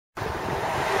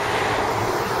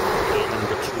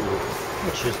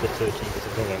which is the 13th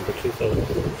of November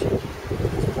 2014.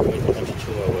 Only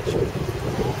 22 hours.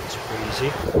 It's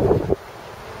breezy.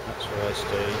 That's where I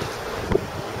stayed.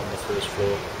 On the first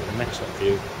floor with an excellent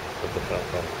view of the car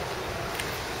park.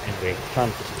 Anyway, plan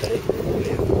for today, we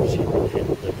have Museum in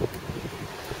Hendon.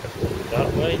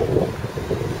 That way.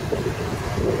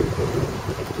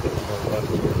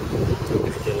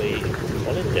 Piccadilly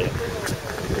Holiday.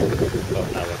 About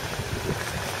an hour.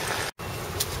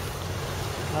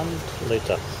 And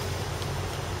later.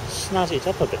 Snazzy it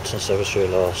up a bit since I was here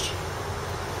last.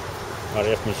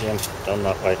 RAF Museum, down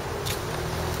that way.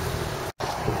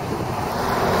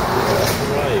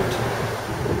 Arrived.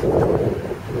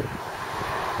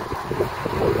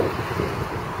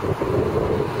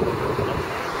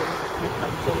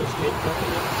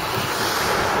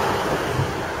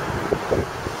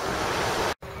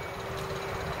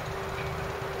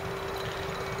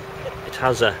 It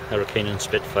has a Hurricane and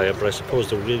Spitfire, but I suppose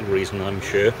the real reason, I'm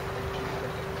sure,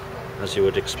 as you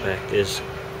would expect, is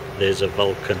there's a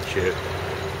Vulcan here.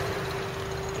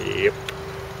 Yep.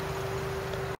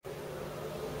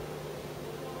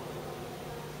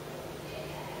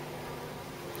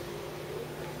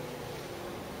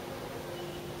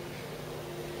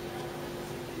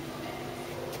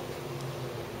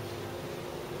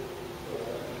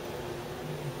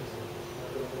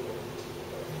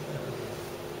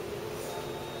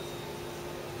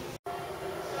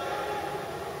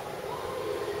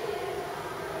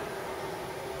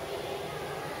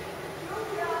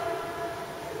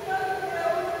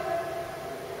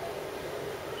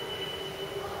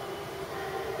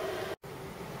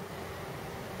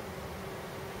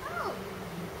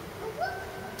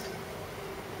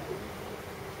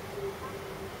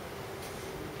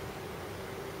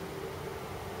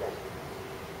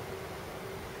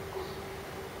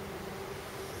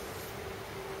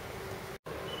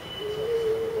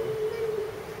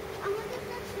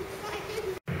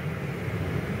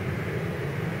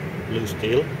 Blue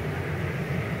steel.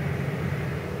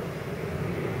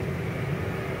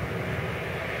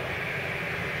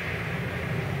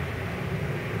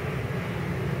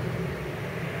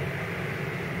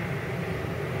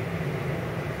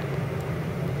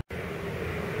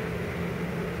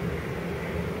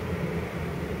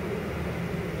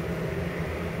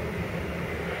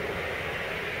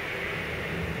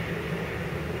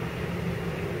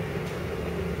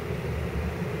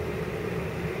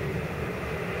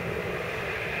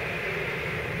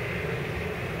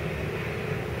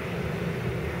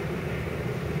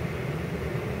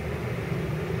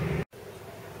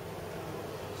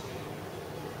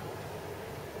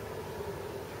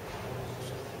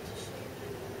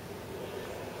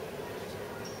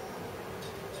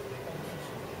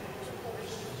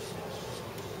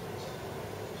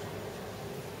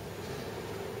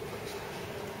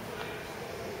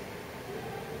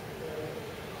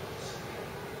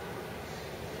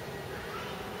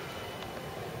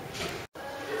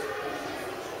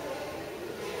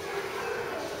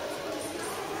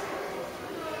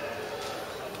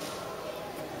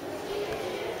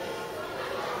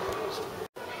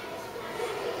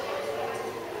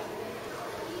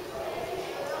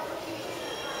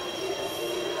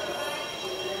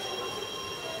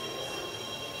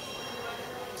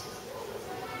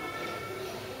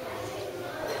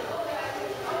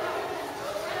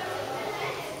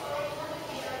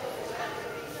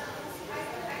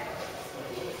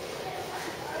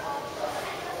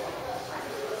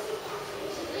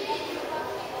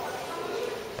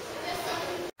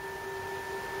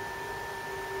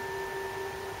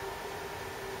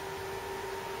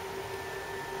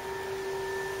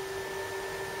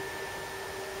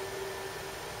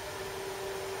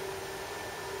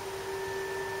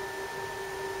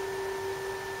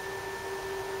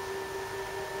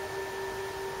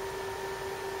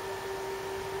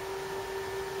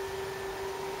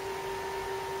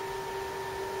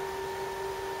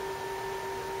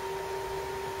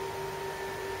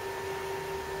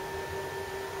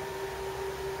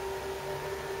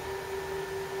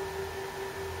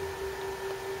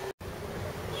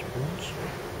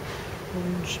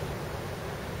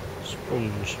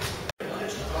 Spoons.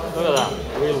 Look at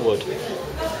that, real wood.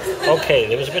 Okay,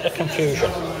 there was a bit of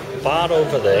confusion. Bar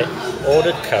over there,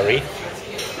 ordered curry,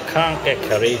 can't get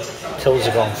curry, tills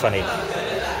are gone funny.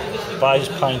 Buys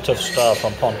pint of Star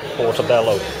from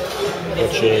Portobello,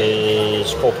 which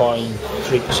is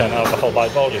 4.3% alcohol by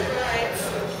volume.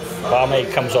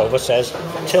 Barmaid comes over, says,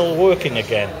 till working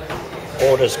again.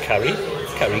 Orders curry,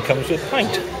 curry comes with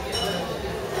pint.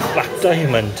 Black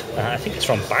Diamond, I think it's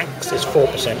from Banks, it's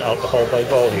 4% alcohol by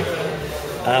volume.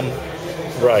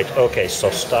 Right, okay, so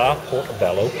Star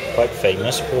Portobello, quite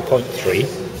famous, 4.3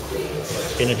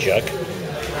 in a jug.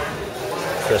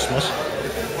 Christmas.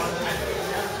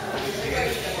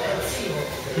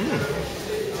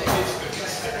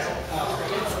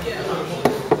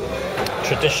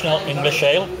 Traditional English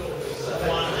ale.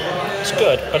 It's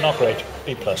good, but not great.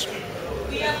 B+.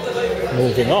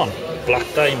 Moving on, Black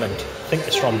Diamond. I think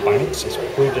it's from Banks. It's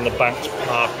brewed in the Banks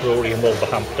Park Brewery in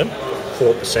Wolverhampton.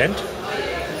 4%.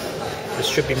 This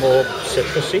should be more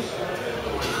citrusy.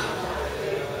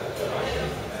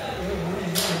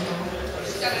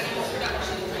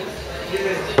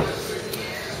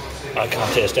 I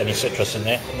can't taste any citrus in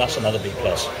there, and that's another B+.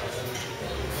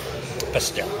 But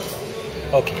still.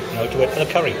 Okay, now to wait for the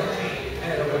curry.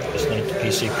 Listening to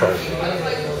PC Pro.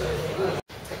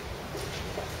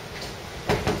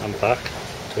 I'm back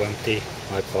to empty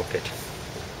my pocket.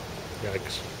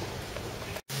 Yikes.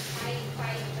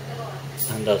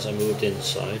 And as I moved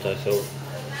inside, I thought,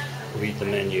 read the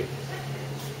menu.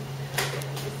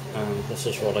 And this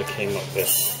is what I came up with.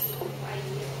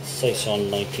 Saison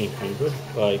 1900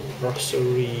 by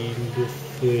Brasserie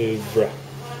Lefebvre,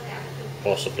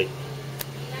 possibly.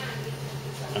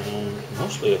 And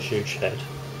mostly a huge head.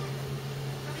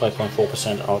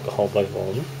 5.4% alcohol by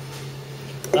volume.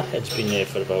 That head's been there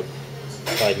for about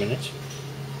 5 minutes.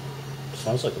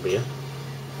 Sounds like a beer.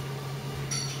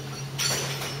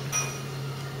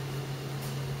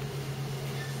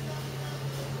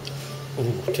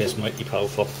 Ooh, it tastes mighty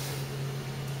powerful.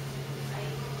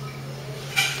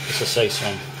 It's a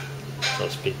Saison, so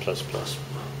it's B++.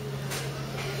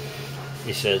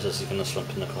 He says as he's going to slump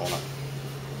in the corner.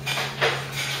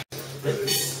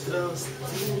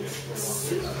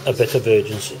 A bit of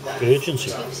urgency,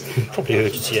 probably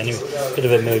urgency anyway, bit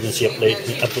of emergency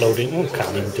uploading, oh,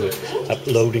 can't even do it,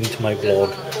 uploading to my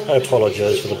blog. I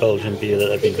apologise for the Belgian beer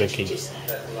that I've been drinking.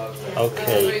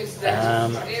 Okay,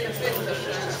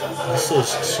 this is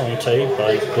Santé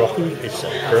by Grotten. It's a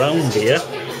brown beer.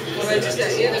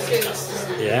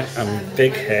 Yeah, and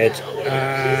big head,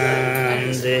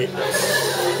 and it's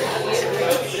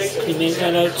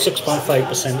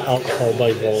 6.5% alcohol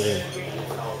by volume.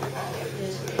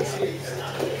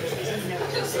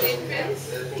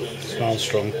 Smells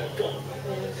strong.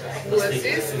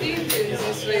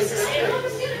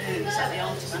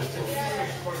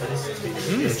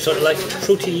 Sort of like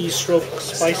fruity stroke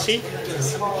spicy.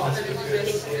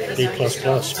 B++.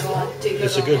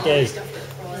 It's a good day.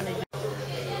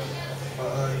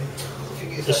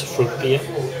 This is fruit beer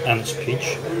and it's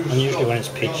peach, and usually when it's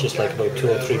peach it's like about 2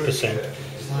 or 3%.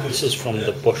 This is from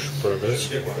the Bush Brothers,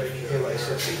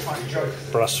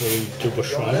 Brasserie du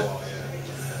Bouchon,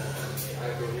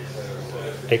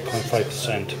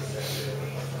 8.5%.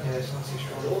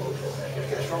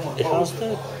 It has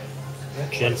the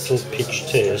gentle peach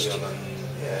taste,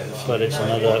 but it's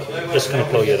going to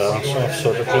blow your arse off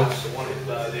sort of drink.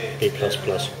 B++.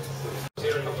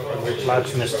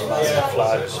 Flags, Mr. Man,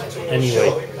 flags.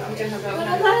 Anyway.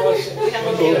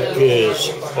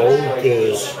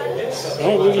 Ogres. I'm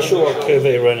not really sure what Curve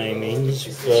Rene means,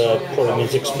 but probably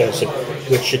means expensive,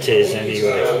 which it is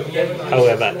anyway.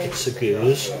 However, it's a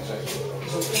goose.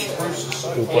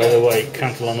 Oh, by the way,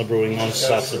 Cantelana Brewing on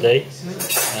Saturday.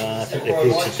 I think they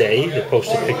brewed today. They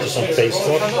posted pictures on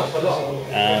Facebook.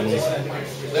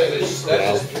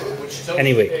 Well,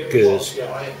 anyway, goose.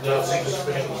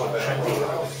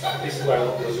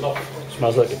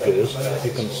 Smells like a goose.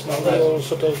 You can smell the little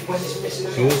sort of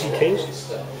goosey taste.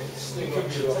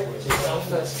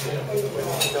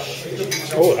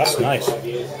 Oh, that's nice.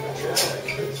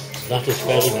 That is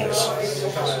very nice.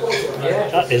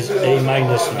 That is A-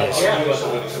 nice.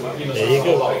 There you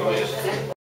go.